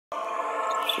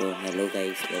So hello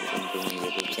guys, welcome to my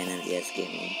YouTube channel Yes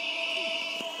Gaming.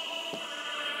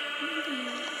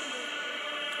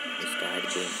 Start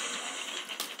game.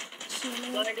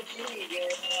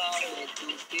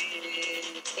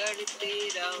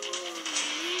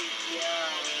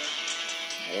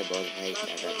 अरे boss भाई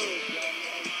क्या कर रहे हो?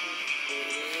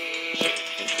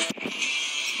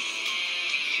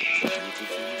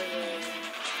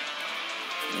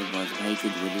 बॉस भाई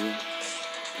कुछ बोलिए,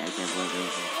 क्या क्या बोल रहे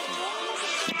हो?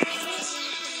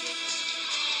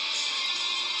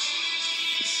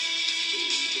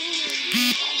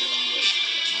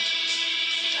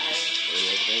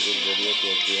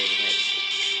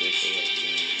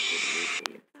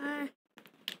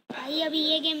 भाई अभी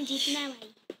ये गेम जीतना है भाई।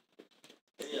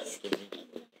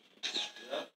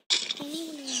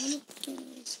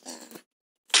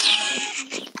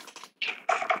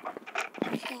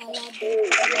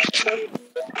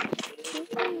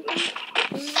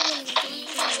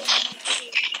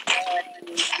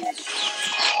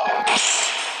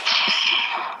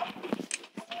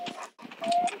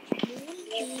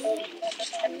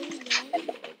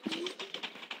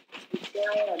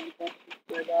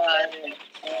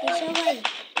 भाई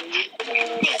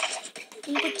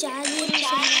इनको 4-0 से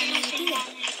हराना है, ठीक है?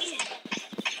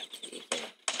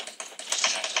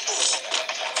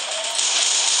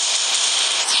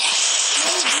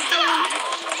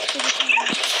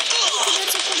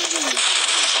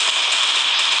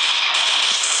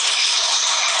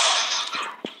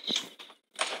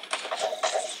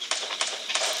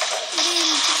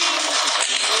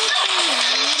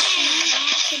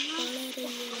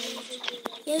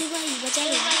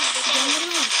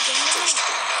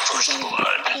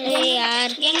 अरे यार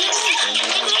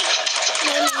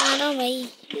मारो भाई।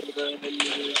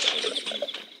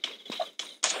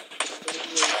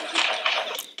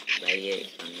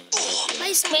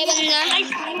 भाई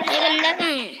बंदा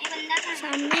कहाँ है?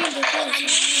 सामने देखो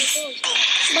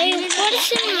भाई, ऊपर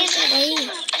से मारता भाई।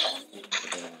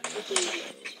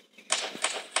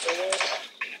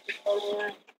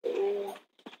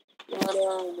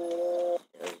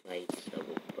 भाई सब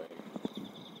ऊपर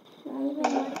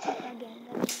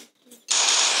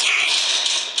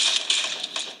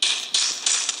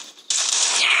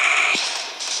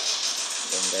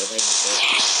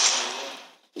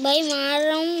भाई मार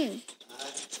रहा हूँ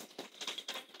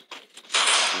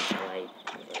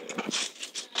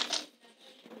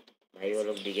भाई। वो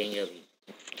लोग दिखेंगे अभी।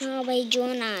 हाँ भाई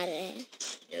जोन आ रहे हैं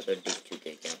या तो दिख चुके,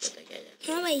 क्या पता क्या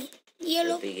जाता। हाँ भाई ये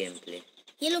लोग गेम प्ले,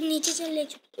 ये लोग नीचे चले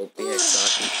चुके। OP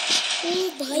headshot. ओ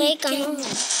भाई कहाँ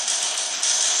है?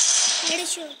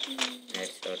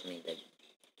 हेडशॉट नहीं लगी।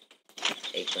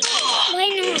 एक भाई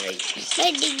नो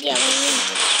भाई दिख गया भाई।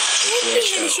 ओपी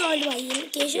हेडशॉट भाई।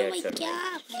 केशव भाई क्या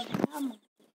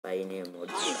भाई ने मोड़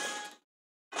दिया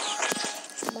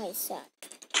भाई साहब।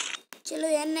 चलो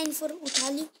यार 94 उठा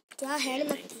ली। क्या हेड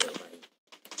लगती है भाई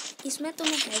इसमें, तो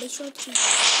मैं हेडशॉट की।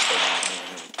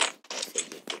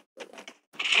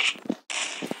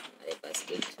 हमारे पास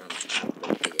एक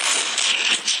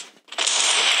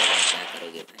क्या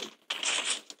करोगे भाई?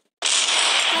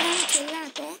 हमें खेलना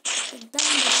आता है एकदम।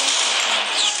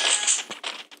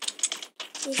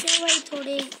 केशव भाई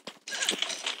थोड़े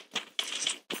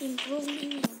इम्प्रूव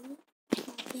नहीं है अभी,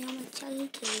 बाकी हम अच्छा ही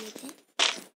खेल लेते हैं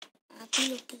आप ही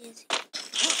लोग के जैसे।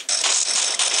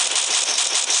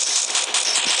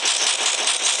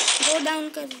 गो डाउन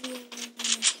कर दिया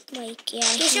भाई। क्या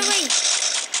केशव भाई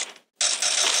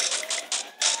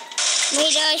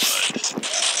रश।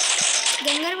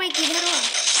 गंगर भाई किधर हो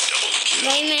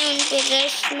भाई? मैं उन पे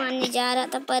रश मारने जा रहा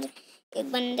था पर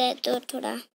एक बंदा है तो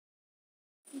थोड़ा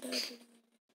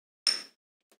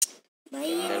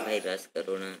भाई रश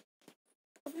करो ना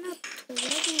अपना थोड़ा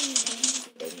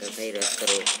भाई रश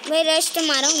करो भाई। रश तो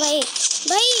मारा हूँ भाई।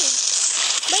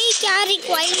 भाई क्या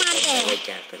रिकॉइल मारता है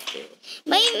क्या करते हो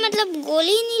भाई? मतलब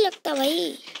गोली ही नहीं लगता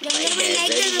भाई।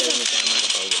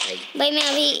 भाई मैं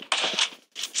अभी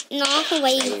नॉक हूँ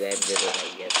भाई।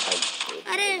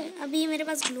 अरे अभी मेरे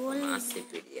पास ग्लोअल नहीं है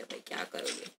भाई, क्या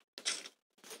करोगे?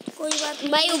 कोई बात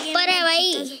भाई, ऊपर है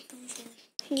भाई।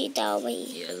 जीता हो भाई।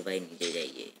 यस भाई नीचे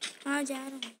जाइए। हाँ जा रहा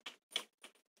हूँ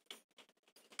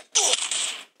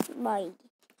भाई।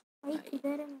 भाई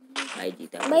किधर है भाई?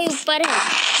 जीता भाई ऊपर है।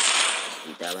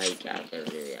 जीता भाई, क्या कर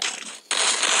रहे हो यार?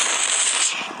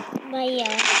 भाई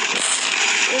यार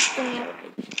एक तो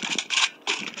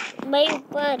भाई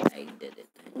ऊपर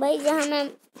भाई जहाँ मैं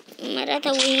मरा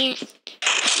था वही है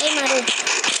भाई। मारो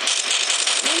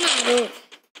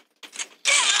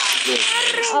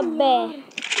अबे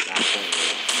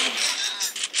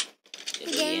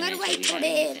गैंगर भाई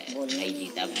थोड़े बोलने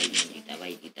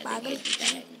भाई जीता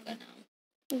है उनका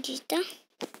नाम। जीता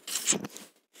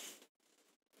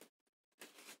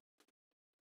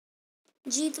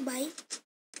जीत भाई,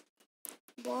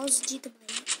 बॉस जीत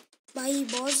भाई। भाई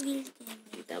बॉस गिल्ड के हैं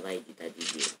भाई। जीता भाई जीता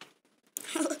दीजिए।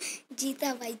 जीता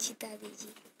भाई जीता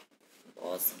दीजिए।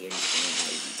 बॉस गिल्ड के हैं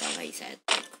भाई, जीता भाई शायद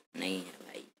नहीं है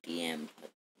भाई, टीएम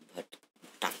भट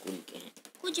टाकुल के हैं।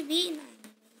 कुछ भी ना है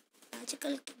भाई,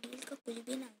 आजकल के गिल्ड का कुछ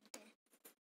भी ना होता है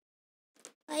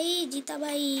भाई। जीता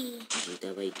भाई।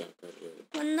 जीता भाई क्या कर रहे हो?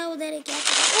 बंदा उधर है, क्या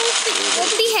कर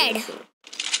ओपी हेड।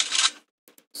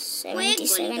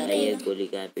 अरे एक गोली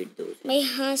का पीट दो उसे। भाई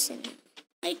हाँ से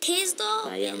भाई ठेस दो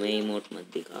भाई, हमें इमोट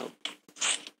मत दिखाओ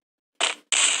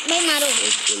भाई। मारो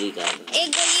एक गोली का। एक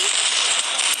गोली।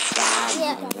 क्या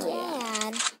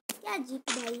यार क्या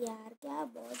जीत भाई यार, क्या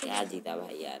बहुत क्या जीता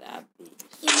भाई यार आप भी।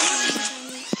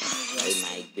 भाई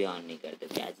माइक भी ऑन नहीं करते,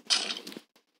 क्या जीता भाई?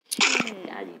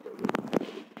 क्या जीतोगे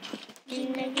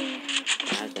जिंदगी?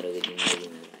 क्या करोगे जिंदगी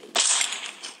में भाई?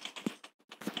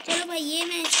 चलो भाई ये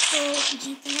मैच तो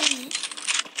जीतना ही है।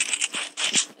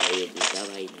 अरे ये जीता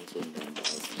भाई, नहीं सुन रहा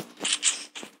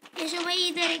यशो भाई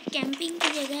इधर एक कैंपिंग की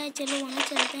जगह है, चलो वहाँ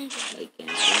चलते हैं क्या? भाई, कैंपिंग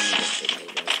नहीं करते भाई,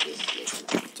 बस गेम प्ले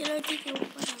करते। चलो ठीक है,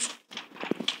 ऊपर आओ।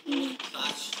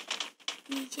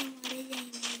 नीचे मारे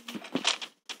जाएंगे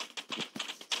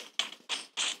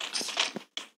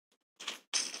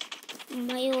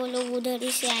भाई, वो लोग उधर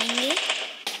ही से आएंगे।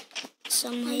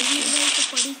 भाई तो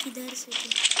पड़ी किधर से थी?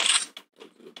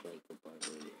 भाई को पढ़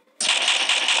रही है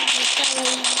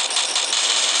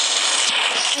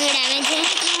डैमेज है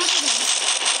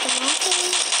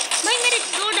भाई, मेरे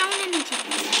 2 डाउन है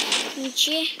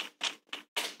नीचे।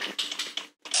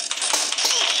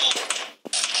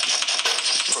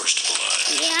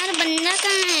 यार बंदा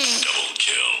कहाँ है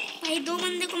भाई? 2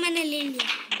 बंदे को मैंने ले लिया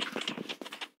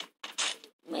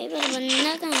भाई, पर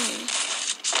बंदा कहाँ है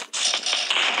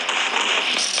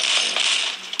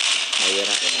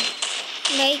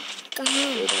भाई? कहाँ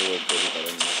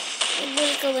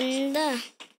गोल का बंदा?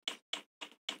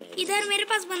 इधर मेरे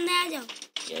पास बंदा है, आ जाओ।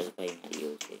 यस भाई, मारियो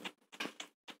उसे।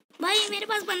 भाई मेरे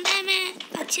पास बंदा है, मैं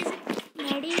अच्छे से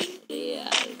रेडी। अरे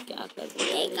यार क्या कर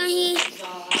रहे हो? कहीं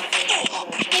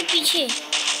पीछे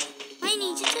भाई,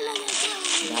 नीचे चला गया क्या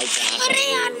भाई? अरे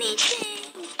यार नीचे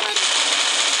ऊपर।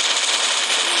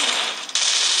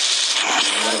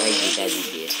 भाई जीता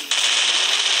दीजिए।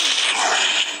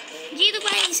 जीत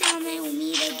भाई से हमें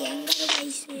उम्मीद है, गैंगर भाई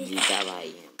से। जीता भाई,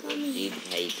 जीत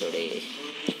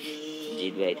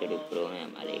भाई थोड़े प्रो हैं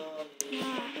हमारे।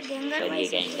 गैंगर पर ये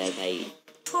गैंगर भाई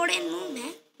थोड़े नूब है,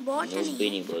 बॉट नूब भी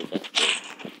नहीं बोल सकते,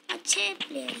 अच्छे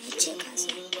प्लेयर, अच्छे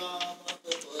खासे।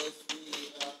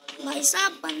 भाई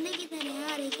साहब बंदे किधर है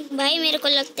यार? भाई मेरे को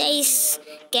लगता है इस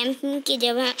कैंपिंग की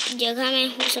जगह में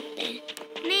हो सकते हैं।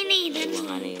 नहीं इधर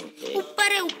वहाँ नहीं होते।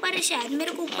 ऊपर है शायद,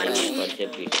 मेरे को ऊपर से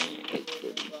पीटे हैं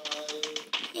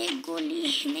एक गोली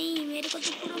नहीं, मेरे को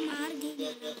तो पूरा मार दिया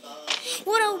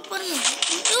पूरा ऊपर में।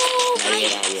 ओ भाई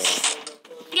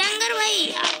गैंगर भाई,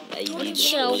 आप थोड़ी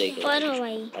ऊपर हो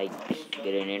भाई।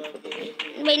 ग्रेनेड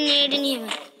भाई नेड नहीं है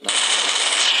भाई।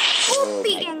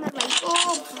 ओपी गैंगर भाई। ओ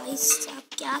भाई साहब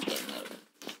क्या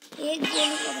एक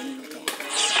गोली का बंदा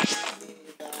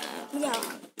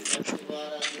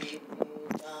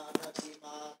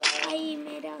भाई,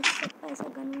 मेरा सब पैसा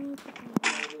गन नहीं खत्म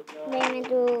भाई। मैं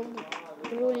तो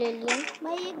ग्लू ले लिया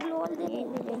भाई, एक ग्लोल दे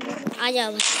दे। आ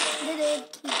जाओ दे दे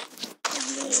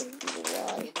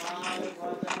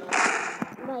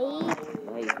भाई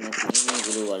इसमें तीन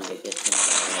ग्लू वाल लेके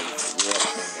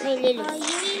नहीं ले लो।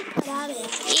 ये खराब है,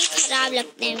 ये खराब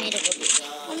लगते हैं मेरे को भी।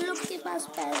 हम लोग के पास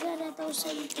पैसा रहता उससे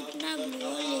कितना ग्लू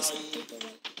ले सकते थे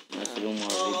भाई। मशरूम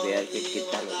और रिपेयर किट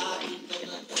कितना लगेगा?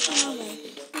 हाँ भाई,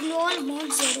 ग्लोल बहुत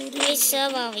जरूरी है।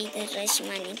 सब आओ इधर रश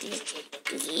मारने के लिए,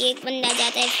 क्योंकि एक बंदा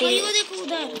जाता है फिर। वो देखो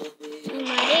उधर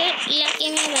हमारे इलाके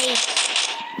में भाई,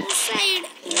 उस साइड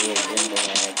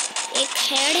एक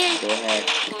हेड है, 2 हेड।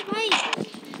 भाई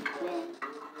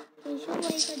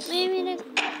भाई मेरे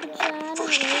 4 हो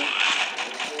गए।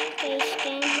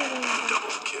 स्कैम हो रहा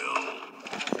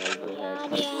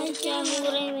है यार क्या हो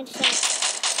रहा है मेरे साथ?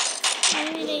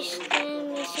 मेरे स्कैम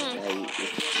मेरे साथ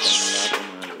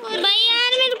भाई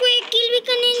यार, मेरे को एक किल भी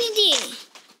करने नहीं दिए।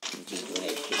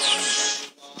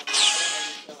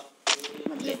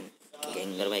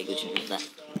 गैंगर भाई कुछ नहीं था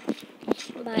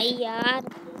भाई यार,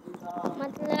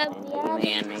 मतलब यार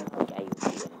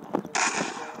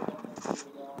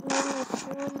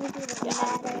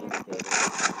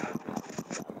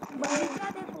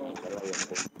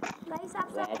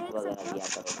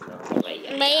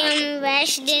भाई हम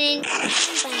वैश देने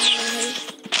भाई।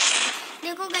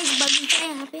 देखो गाइस बगीचा है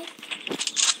यहाँ पे,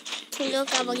 फूलों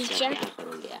का बगीचा।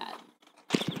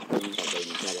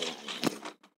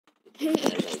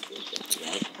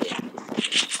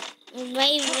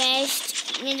 भाई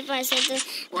वेस्ट मेरे पास है तो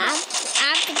आप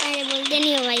तो पहले बोलते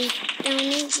नहीं हो भाई, तो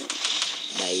हमने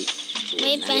भाई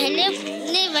भाई पहले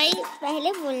नहीं भाई,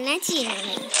 पहले बोलना चाहिए ना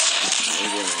भाई।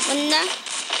 बंदा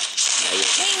भाई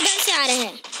उधर से आ रहा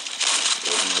है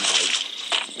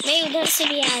भाई, उधर से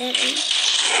भी आ रहा है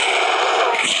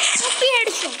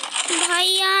भाई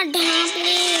यार, ढांप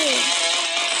ले।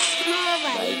 हाँ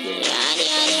भाई यार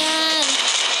यार यार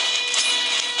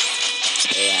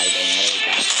यार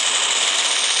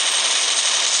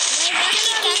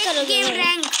क्या करोगे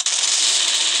रैंक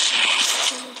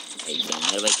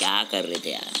भाई, क्या कर रहे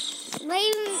थे यार भाई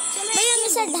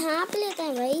हमेशा ढांप लेता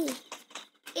है भाई।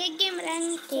 एक गेम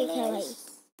रैंक ठीक है भाई।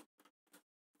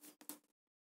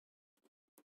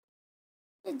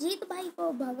 जीत भाई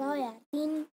को भगाओ यार,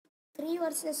 3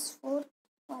 वर्सेस 4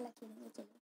 वाला खेलेंगे।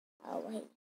 चलो आओ भाई।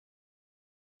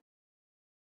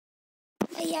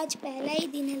 भाई आज पहला ही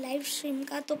दिन है लाइव स्ट्रीम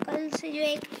का, तो कल से जो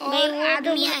एक और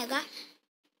आदमी आएगा।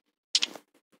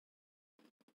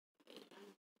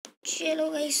 चलो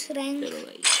गाइस रैंक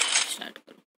स्टार्ट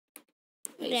करो।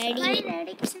 रेडी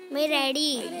मैं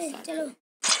रेडी। चलो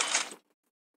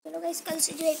गाइस कल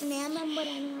से जो एक नया मेंबर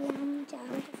आने वाला, हम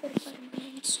चारों का फिर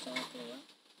परमानेंट स्टॉप होगा।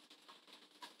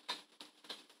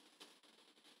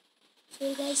 फिर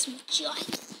गाइस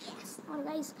और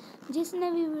गाइस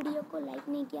जिसने भी वीडियो को लाइक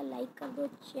नहीं किया लाइक कर दो,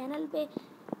 चैनल पे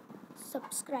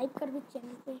सब्सक्राइब कर दो।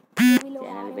 चैनल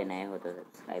पे नए हो तो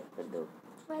सब्सक्राइब कर दो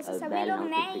वैसे और सभी बेल लोग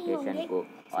नए ही होंगे नोटिफिकेशन को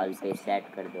ऑल पे सेट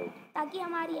कर दो ताकि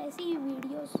हमारी ऐसी ही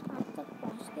वीडियोस आप तक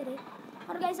पहुंचते रहे।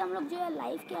 और गाइस हम लोग जो है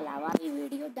लाइव के अलावा भी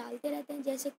वीडियो डालते रहते हैं,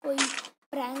 जैसे कोई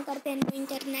प्रैंक करते हैं,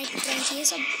 इंटरनेट प्रैंक, ये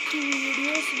सब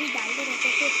वीडियोस भी डालते रहते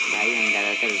हैं। तो भाई हम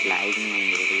ज़्यादातर लाइव नहीं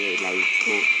होंगे, लाइव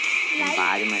को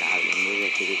बाद में डाल देंगे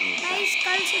जैसे कुछ नहीं। गाइस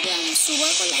कल से जो हम सुबह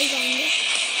को लाइव आएंगे।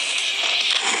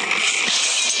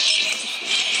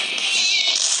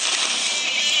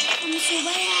 हम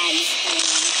सुबह या इस टाइम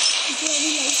जो अभी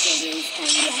लाइव चल रही है इस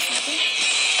टाइम भी आ सकते हैं,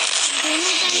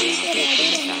 दोनों टाइम पे रेडी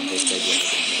रहना।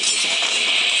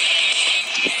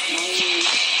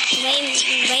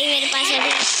 भाई मेरे पास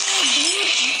अभी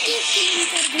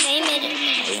भाई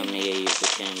हमने ये यूट्यूब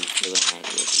चैनल इसलिए बनाया है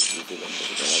कि बंदे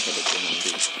को पता चले कि हम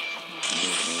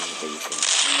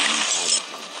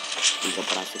भी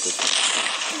कपड़ा से कुछ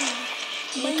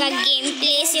नहीं उनका गेम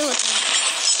प्ले से होता है।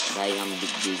 भाई हम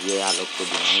डीजे आलोक को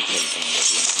भी नहीं खेलते हैं,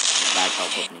 लेकिन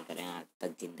टॉपअप नहीं करें आज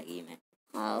तक जिंदगी में।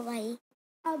 हाँ भाई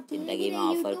अब जिंदगी में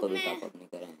ऑफर को भी टॉपअप नहीं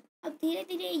करें। अब धीरे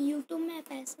धीरे यूट्यूब में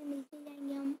पैसे मिलते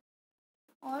जाएंगे, हम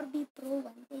और भी प्रो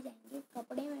बनते जाएंगे,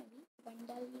 कपड़े में भी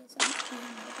बंडल ये सब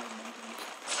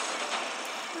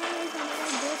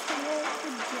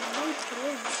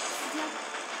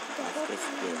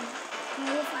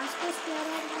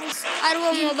और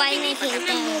वो मोबाइल में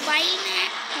खेलता है, मोबाइल में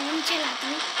फोन चलाता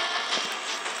हूँ।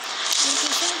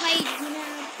 भाई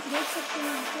देख सकते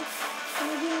हैं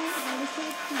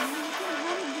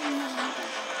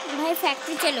भाई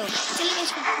फैक्ट्री चलो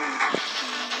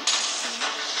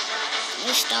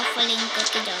स्टॉप लिंक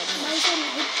करके जा रहे हैं भाई। तो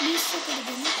लाइक प्लीज से कर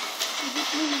देना,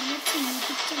 इतनी मेहनत से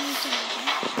यूट्यूब चैनल चलाता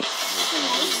है, तो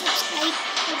लाइक सब्सक्राइब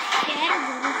और शेयर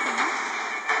जरूर करना।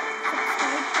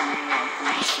 सब्सक्राइब करना, लाइक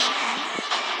करना, शेयर करना।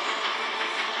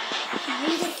 भाई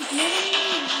इधर कितने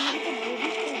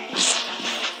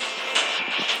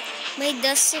भाई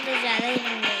 10 से तो ज़्यादा ही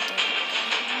बन गए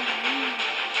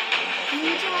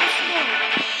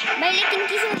भाई, लेकिन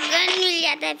किसी को गन मिल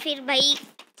जाता है फिर भाई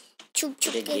छुप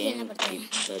के खेलना पड़ता है।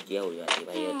 बजिया हो जाती है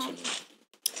भाई, अच्छी नहीं।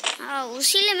 हाँ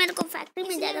उसीलिए मेरे को फैक्ट्री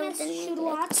में ज़्यादा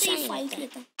शुरुआत से ही फाइट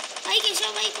लेता भाई।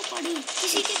 केशव भाई को पड़ी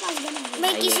किसी के पास गन है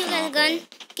भाई,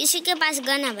 किसी के पास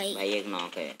गन है भाई। भाई एक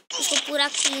नॉक है, उसको पूरा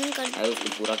क्लीन कर भाई, उसको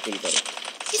पूरा किल करो।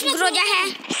 ग्रोजा है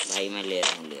भाई, मैं ले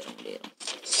रहा हूँ।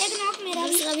 एक नॉक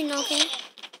मेरा भी नॉक है।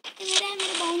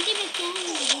 मेरे बाउंटी में क्या है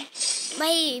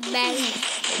भाई? बैग है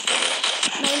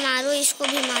भाई, मारो इसको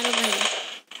भी मारो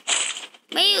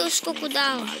भाई उसको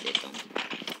कुदाओ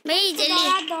भाई,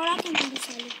 जल्दी दौड़ा के मारो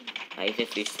साले को भाई। से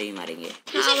फिश से ही मारेंगे।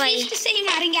 हाँ भाई फिश से ही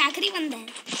मारेंगे, आखिरी बंदा है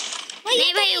भाई।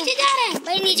 नहीं भाई नीचे जा रहा है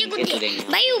भाई, नीचे कूद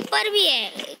भाई, ऊपर भी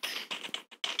है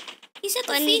इसे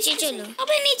तो नीचे चलो।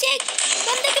 अबे नीचे एक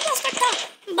बंदे के पास कट्टा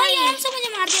भाई, आराम से मुझे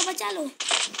मार दिया, बचा लो भाई।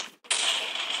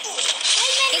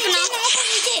 एक नॉक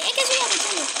नीचे, एक कैसे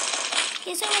बचा लो,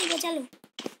 कैसे भाई बचा लो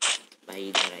भाई।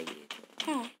 इधर आइए।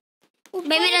 हाँ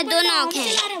भाई मेरा 2 नॉक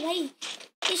है भाई।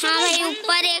 हाँ भाई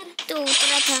ऊपर एक तो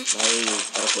उतरा था भाई,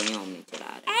 ऊपर को नहीं, हम नहीं चला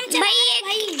रहे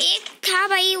भाई। एक था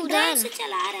भाई उधर से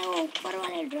चला रहा है वो ऊपर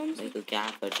वाले ड्रोन से। भाई तो क्या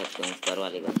कर सकते हैं ऊपर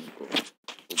वाले बंदे को?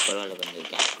 ऊपर वाले बंदे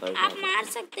क्या कर आप मार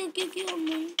सकते हो क्योंकि वो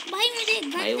भाई मुझे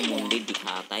भाई वो मुंडी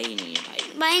दिखाता ही नहीं है भाई।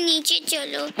 भाई नीचे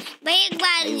चलो भाई, एक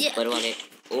बार ऊपर वाले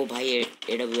ओ भाई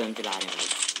AWM चला रहे हैं भाई।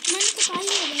 मैंने तो कहा ही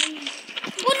है भाई,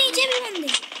 वो नीचे भी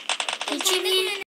बंदे।